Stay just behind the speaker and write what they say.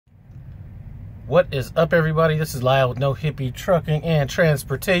What is up, everybody? This is Lyle with No Hippie Trucking and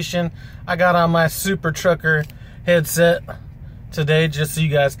Transportation. I got on my Super Trucker headset today just so you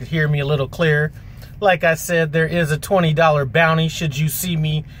guys could hear me a little clearer. Like I said, there is a $20 bounty should you see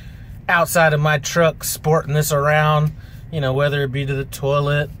me outside of my truck sporting this around, you know, whether it be to the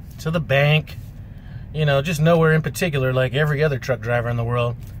toilet, to the bank, you know, just nowhere in particular, like every other truck driver in the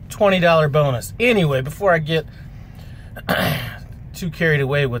world. $20 bonus. Anyway, before I get too carried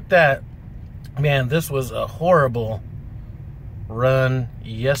away with that, man, this was a horrible run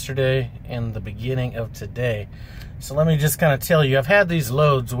yesterday and the beginning of today. So let me just kind of tell you, I've had these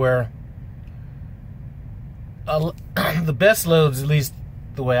loads where the best loads, at least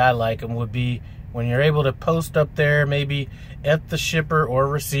the way I like them, would be when you're able to post up there, maybe at the shipper or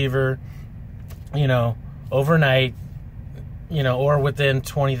receiver, you know, overnight, you know, or within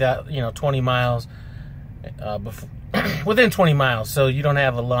 20 miles, within 20 miles, so you don't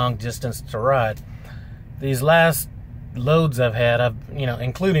have a long distance to ride. These last loads I've had, you know,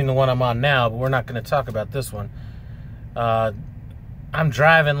 including the one I'm on now, but we're not going to talk about this one. I'm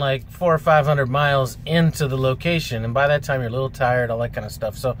driving like 400 or 500 miles into the location, and by that time you're a little tired, all that kind of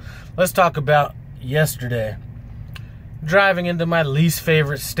stuff. So let's talk about yesterday. Driving into my least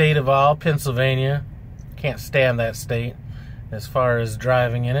favorite state of all, Pennsylvania. Can't stand that state as far as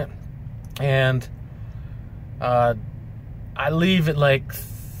driving in it. And I leave at like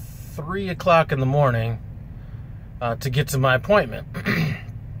 3 o'clock in the morning to get to my appointment.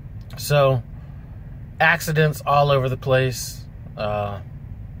 So accidents all over the place.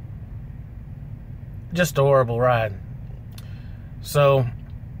 Just a horrible ride. So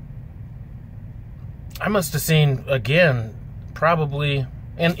I must have seen, again, probably,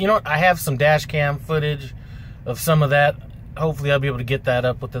 and you know what, I have some dash cam footage of some of that. Hopefully I'll be able to get that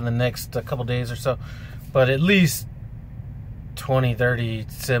up within the next couple days or so. But at least 20, 30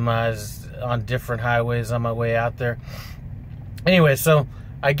 semis on different highways on my way out there. Anyway, so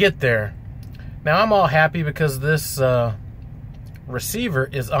I get there. Now I'm all happy because this receiver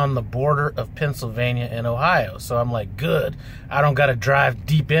is on the border of Pennsylvania and Ohio. So I'm like, good. I don't got to drive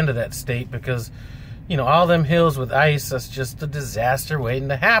deep into that state because, you know, all them hills with ice, that's just a disaster waiting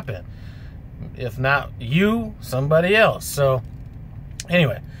to happen. If not you, somebody else. So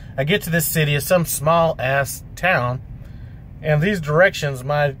anyway, I get to this city, it's some small ass town, and these directions,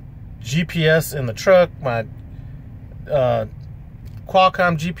 my GPS in the truck, my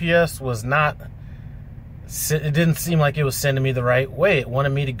Qualcomm GPS was not, it didn't seem like it was sending me the right way. It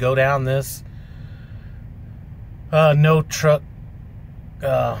wanted me to go down this no truck,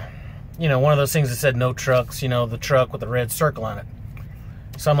 you know, one of those things that said no trucks, you know, the truck with the red circle on it.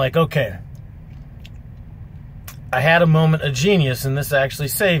 So I'm like, okay. I had a moment of genius, and this actually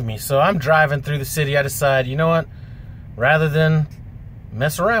saved me. So I'm driving through the city. I decide, you know what? Rather than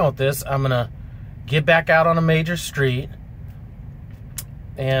mess around with this, I'm going to get back out on a major street,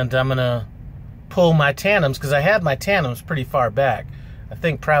 and I'm going to pull my tandems, because I had my tandems pretty far back. I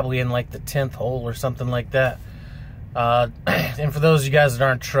think probably in like the 10th hole or something like that. And for those of you guys that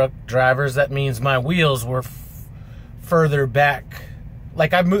aren't truck drivers, that means my wheels were further back.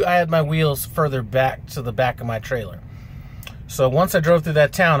 Like I had my wheels further back to the back of my trailer. So once I drove through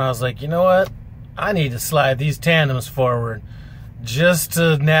that town, I was like, you know what? I need to slide these tandems forward just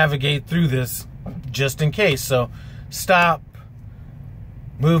to navigate through this, just in case. So stop,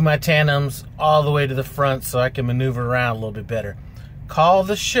 move my tandems all the way to the front so I can maneuver around a little bit better. Call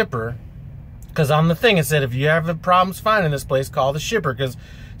the shipper, because on the thing it said, if you have problems finding this place, call the shipper, because it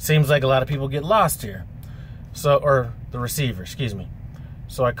seems like a lot of people get lost here. So, or the receiver, excuse me.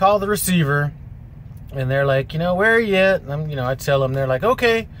 So I call the receiver, and they're like, you know, where are you at? And you know, I tell them, they're like,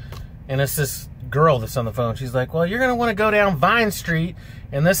 okay. And it's this girl that's on the phone. She's like, well, you're going to want to go down Vine Street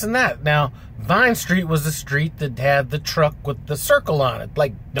and this and that. Now, Vine Street was the street that had the truck with the circle on it,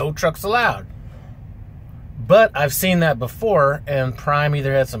 like no trucks allowed. But I've seen that before, and Prime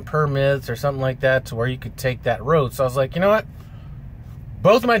either had some permits or something like that to where you could take that road. So I was like, you know what?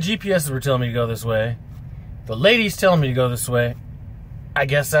 Both of my GPSs were telling me to go this way. The lady's telling me to go this way. I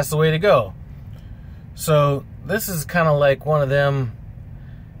guess that's the way to go. So this is kind of like one of them.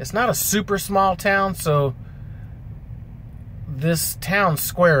 It's not a super small town, so this town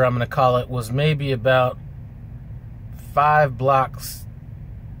square, I'm going to call it, was maybe about 5 blocks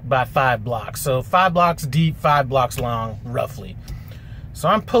by 5 blocks. So 5 blocks deep, 5 blocks long, roughly. So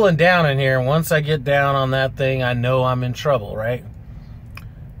I'm pulling down in here, and once I get down on that thing, I know I'm in trouble, right?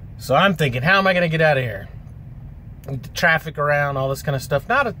 So I'm thinking, how am I going to get out of here? Traffic around, all this kind of stuff.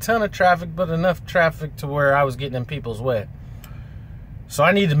 Not a ton of traffic, but enough traffic to where I was getting in people's way. So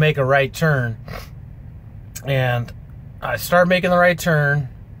I need to make a right turn. And I start making the right turn.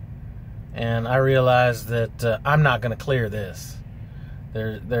 and I realized that I'm not going to clear this.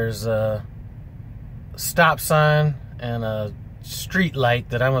 There's a stop sign and a street light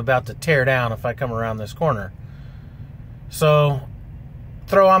that I'm about to tear down if I come around this corner. So,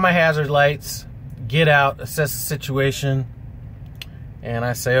 throw on my hazard lights, get out, assess the situation, and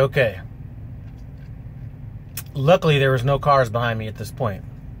I say, okay. Luckily, there was no cars behind me at this point.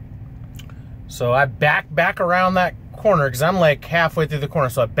 So I back around that corner, because I'm like halfway through the corner.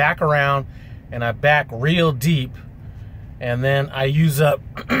 So I back around, and I back real deep, and then I use up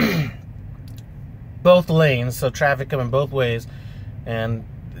both lanes, so traffic coming both ways, and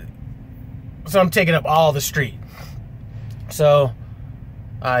so I'm taking up all the street. So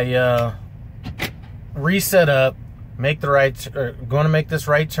I reset up, make the going to make this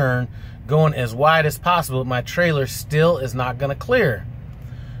right turn, going as wide as possible. My trailer still is not going to clear.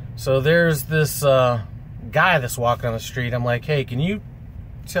 So there's this guy that's walking on the street. I'm like, hey, can you,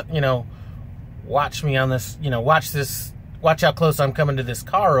 watch me on this, watch how close I'm coming to this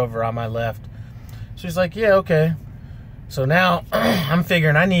car over on my left. She's like, yeah, okay. So now I'm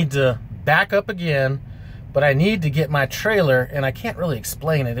figuring I need to back up again, but I need to get my trailer, and I can't really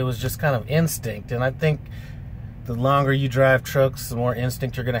explain it. It was just kind of instinct, and I think the longer you drive trucks, the more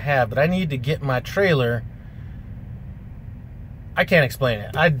instinct you're going to have. But I need to get my trailer. I can't explain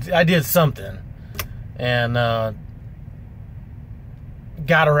it. I did something, and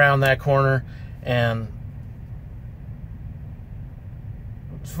got around that corner, and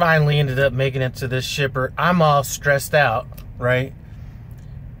finally ended up making it to this shipper. I'm all stressed out, right?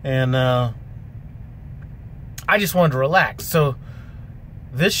 And I just wanted to relax. So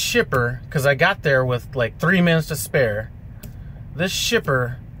this shipper, because I got there with like 3 minutes to spare, this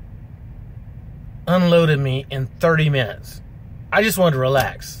shipper unloaded me in 30 minutes. I just wanted to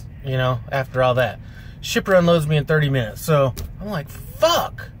relax, after all that. Shipper unloads me in 30 minutes. So I'm like,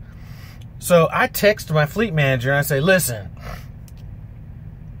 fuck. So I text my fleet manager and I say, listen,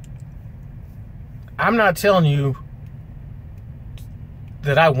 I'm not telling you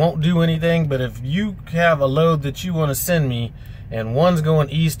that I won't do anything, but if you have a load that you want to send me, and one's going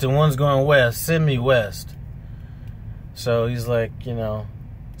east and one's going west, send me west. So he's like, so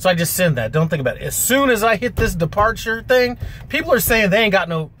I just send that. Don't think about it. As soon as I hit this departure thing, people are saying they ain't got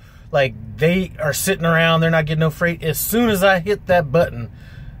no, they are sitting around, they're not getting no freight. As soon as I hit that button,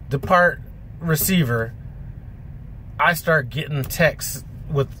 depart receiver, I start getting texts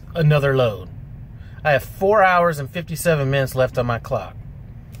with another load. I have 4 hours and 57 minutes left on my clock.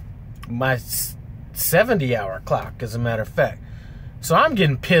 My 70-hour clock, as a matter of fact. So I'm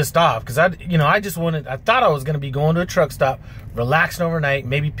getting pissed off because I thought I was going to be going to a truck stop, relaxing overnight,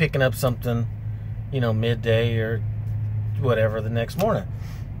 maybe picking up something, midday or whatever the next morning.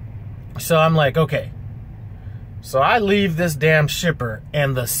 So I'm like, okay. So I leave this damn shipper,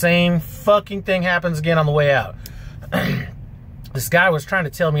 and the same fucking thing happens again on the way out. This guy was trying to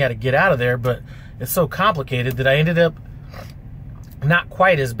tell me how to get out of there, but it's so complicated that I ended up not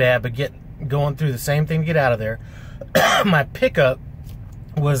quite as bad, but going through the same thing to get out of there. My pickup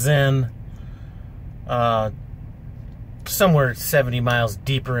was in somewhere 70 miles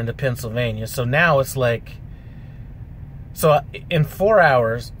deeper into Pennsylvania. So now it's like, so in 4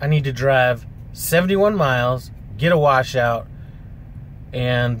 hours, I need to drive 71 miles, get a washout,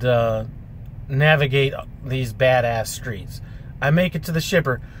 and navigate these badass streets. I make it to the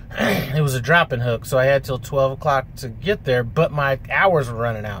shipper. It was a drop and hook, so I had till 12 o'clock to get there, but my hours were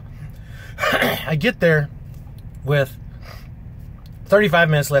running out. I get there with 35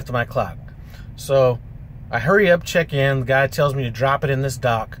 minutes left of my clock. So I hurry up, check in. The guy tells me to drop it in this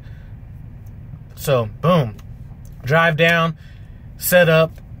dock. So, boom. Drive down, set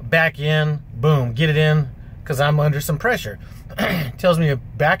up, back in, boom, get it in, because I'm under some pressure. Tells me to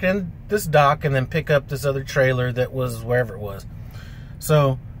back in this dock and then pick up this other trailer that was wherever it was.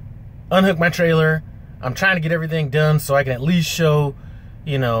 So, unhook my trailer. I'm trying to get everything done so I can at least show,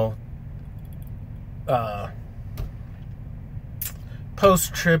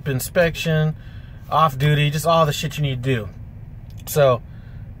 post-trip inspection, off-duty, just all the shit you need to do. So,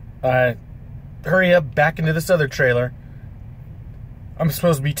 I hurry up, back into this other trailer I'm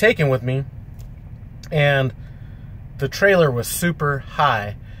supposed to be taking with me, and the trailer was super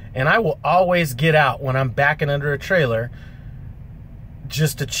high. And I will always get out when I'm backing under a trailer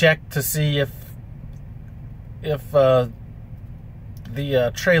just to check to see if the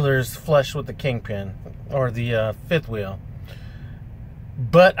trailer's flush with the kingpin or the fifth wheel.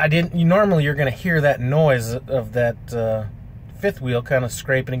 But I didn't. Normally you're going to hear that noise of that fifth wheel kind of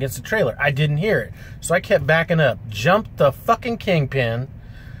scraping against the trailer. I didn't hear it, so I kept backing up, jumped the fucking kingpin,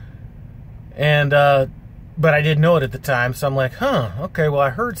 and but I didn't know it at the time. So I'm like, huh, okay, well, I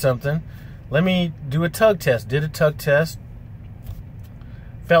heard something. Let me do a tug test. Did a tug test.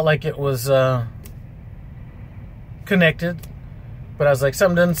 Felt like it was connected, but I was like,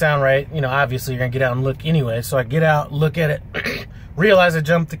 something doesn't sound right. You know, obviously you're gonna get out and look anyway. So I get out, look at it, realize I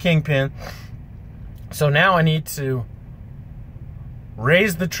jumped the kingpin. So now I need to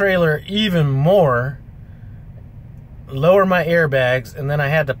raise the trailer even more, lower my airbags, and then I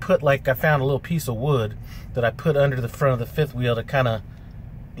had to put, like, I found a little piece of wood that I put under the front of the fifth wheel to kind of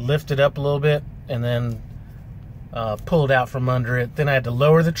lift it up a little bit, and then pull it out from under it. Then I had to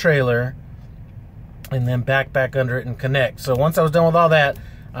lower the trailer and then back under it and connect. So once I was done with all that,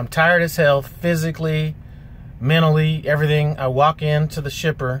 I'm tired as hell, physically, mentally, everything. I walk into the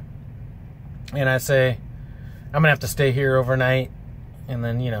shipper and I say, I'm gonna have to stay here overnight. And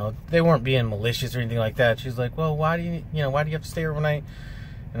then, you know, they weren't being malicious or anything like that. She's like, well, why do you have to stay overnight?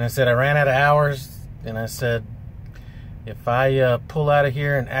 And I said, I ran out of hours. And I said, if I pull out of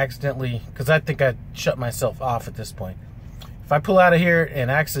here and accidentally, because I think I shut myself off at this point. If I pull out of here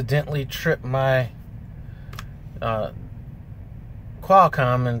and accidentally trip my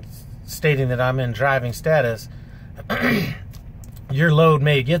Qualcomm and stating that I'm in driving status, your load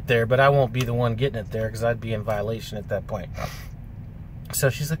may get there, but I won't be the one getting it there because I'd be in violation at that point. So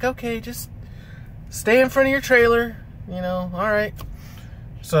she's like, okay, just stay in front of your trailer, you know, all right.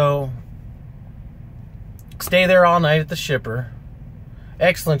 So, stay there all night at the shipper.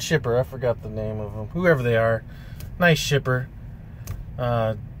 Excellent shipper, I forgot the name of them, whoever they are. Nice shipper.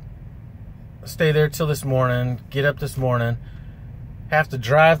 Stay there till this morning, get up this morning. Have to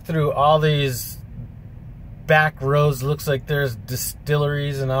drive through all these back roads. Looks like there's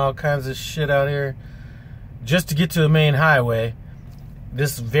distilleries and all kinds of shit out here just to get to a main highway.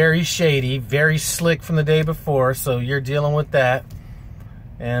 This is very shady, very slick from the day before, so you're dealing with that.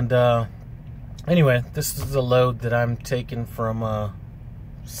 And anyway, this is a load that I'm taking from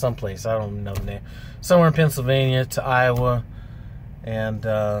someplace, I don't know the name, somewhere in Pennsylvania to Iowa. And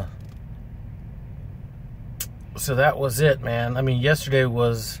so that was it, man. I mean, yesterday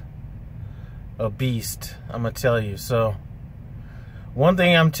was a beast, I'm gonna tell you. So one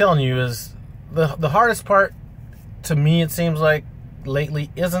thing I'm telling you is the hardest part to me, it seems like, lately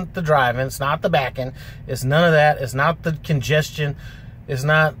isn't the driving, it's not the backing, it's none of that, it's not the congestion, it's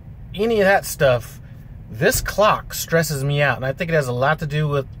not any of that stuff. This clock stresses me out, and I think it has a lot to do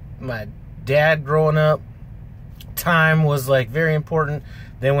with my dad growing up. Time was like very important.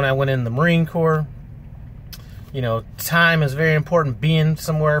 Then when I went in the Marine Corps, you know, time is very important, being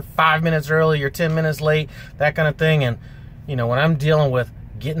somewhere 5 minutes early or 10 minutes late, that kind of thing. And you know, when I'm dealing with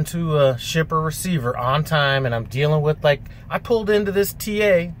getting to a shipper receiver on time, and I'm dealing with, like, I pulled into this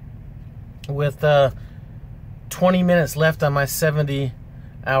TA with 20 minutes left on my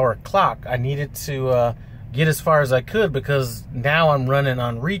 70-hour clock. I needed to get as far as I could because now I'm running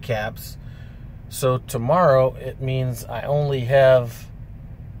on recaps. So tomorrow it means I only have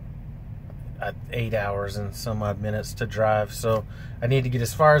 8 hours and some odd minutes to drive. So I need to get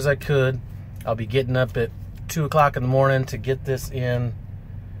as far as I could. I'll be getting up at 2 o'clock in the morning to get this in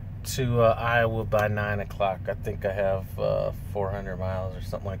to Iowa by 9 o'clock. I think I have 400 miles or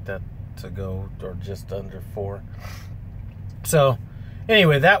something like that to go, or just under 4. So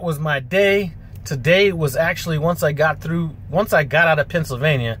anyway, that was my day. Today was actually, once I got out of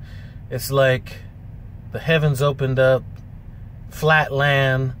Pennsylvania, it's like the heavens opened up, flat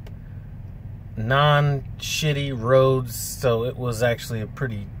land, non-shitty roads. So it was actually a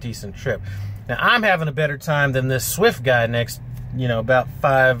pretty decent trip. Now I'm having a better time than this Swift guy next, you know, about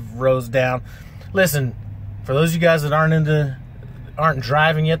 5 rows down. Listen, for those of you guys that aren't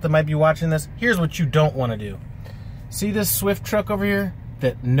driving yet that might be watching this, here's what you don't want to do. See this Swift truck over here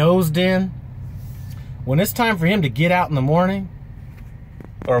that nosed in? When it's time for him to get out in the morning,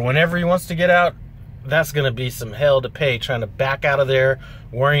 or whenever he wants to get out, that's going to be some hell to pay, trying to back out of there,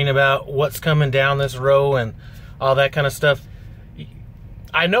 worrying about what's coming down this row and all that kind of stuff.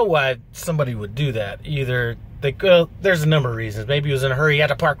 I know why somebody would do that. Either there's a number of reasons. Maybe he was in a hurry, he had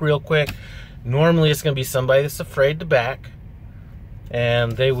to park real quick. Normally it's going to be somebody that's afraid to back,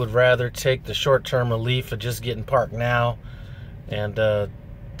 and they would rather take the short-term relief of just getting parked now and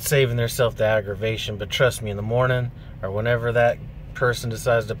saving themselves the aggravation. But trust me, in the morning or whenever that person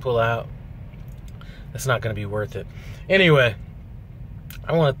decides to pull out, it's not going to be worth it. Anyway,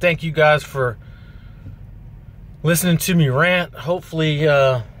 I want to thank you guys for listening to me rant. Hopefully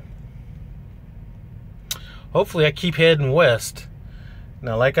I keep heading west.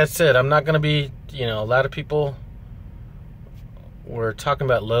 Now, like I said, I'm not going to be, you know, a lot of people were talking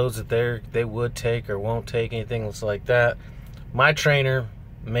about loads that they would take or won't take, anything like that. My trainer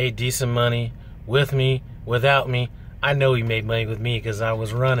made decent money with me without me. I know he made money with me because I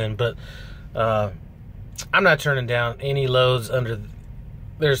was running, but I'm not turning down any loads under.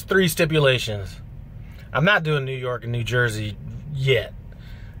 There's 3 stipulations. I'm not doing New York and New Jersey yet.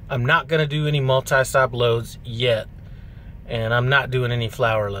 I'm not going to do any multi-stop loads yet. And I'm not doing any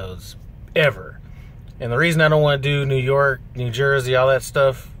flour loads ever. And the reason I don't want to do New York, New Jersey, all that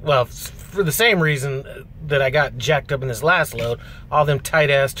stuff, well, for the same reason that I got jacked up in this last load, all them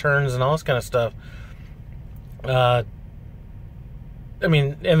tight-ass turns and all this kind of stuff. I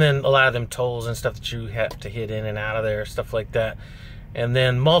mean, and then a lot of them tolls and stuff that you have to hit in and out of there, stuff like that. And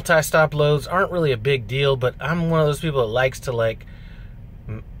then multi-stop loads aren't really a big deal, but I'm one of those people that likes to, like,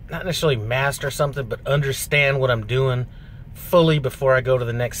 not necessarily master something, but understand what I'm doing fully before I go to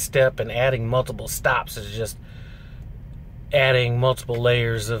the next step. And adding multiple stops is just adding multiple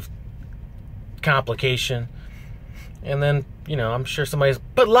layers of complication. And then, you know, I'm sure somebody's,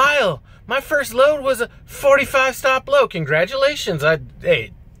 but Lyle, my first load was a 45 stop load. Congratulations.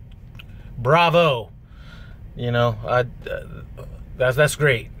 Hey, bravo. You know, that's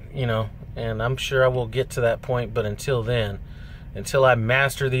great, you know, and I'm sure I will get to that point. But until then, until I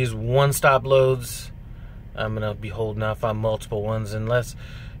master these one-stop loads, I'm going to be holding off on multiple ones unless,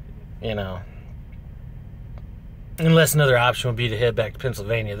 you know, unless another option would be to head back to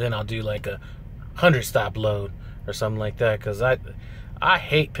Pennsylvania. Then I'll do like a 100-stop load or something like that, because I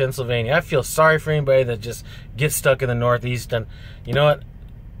hate Pennsylvania. I feel sorry for anybody that just gets stuck in the Northeast. And you know what?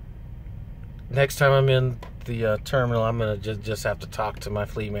 Next time I'm in the terminal, I'm going to just have to talk to my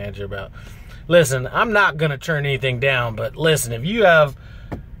fleet manager about, listen, I'm not going to turn anything down, but listen, if you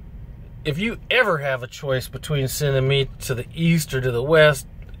ever have a choice between sending me to the east or to the west,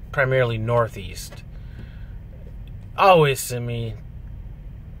 primarily northeast, always send me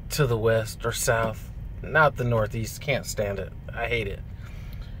to the west or south, not the northeast. Can't stand it. I hate it.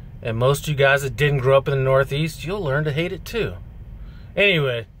 And most of you guys that didn't grow up in the northeast, you'll learn to hate it too.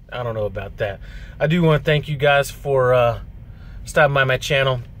 Anyway, I don't know about that. I do want to thank you guys for stopping by my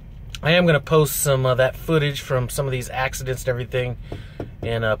channel. I am going to post some of that footage from some of these accidents and everything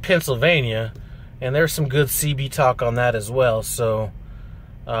in Pennsylvania, and there's some good CB talk on that as well. So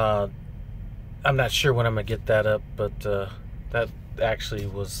I'm not sure when I'm going to get that up, but that actually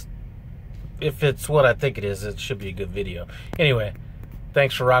was, if it's what I think it is, it should be a good video. Anyway,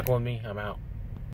 thanks for rocking with me. I'm out.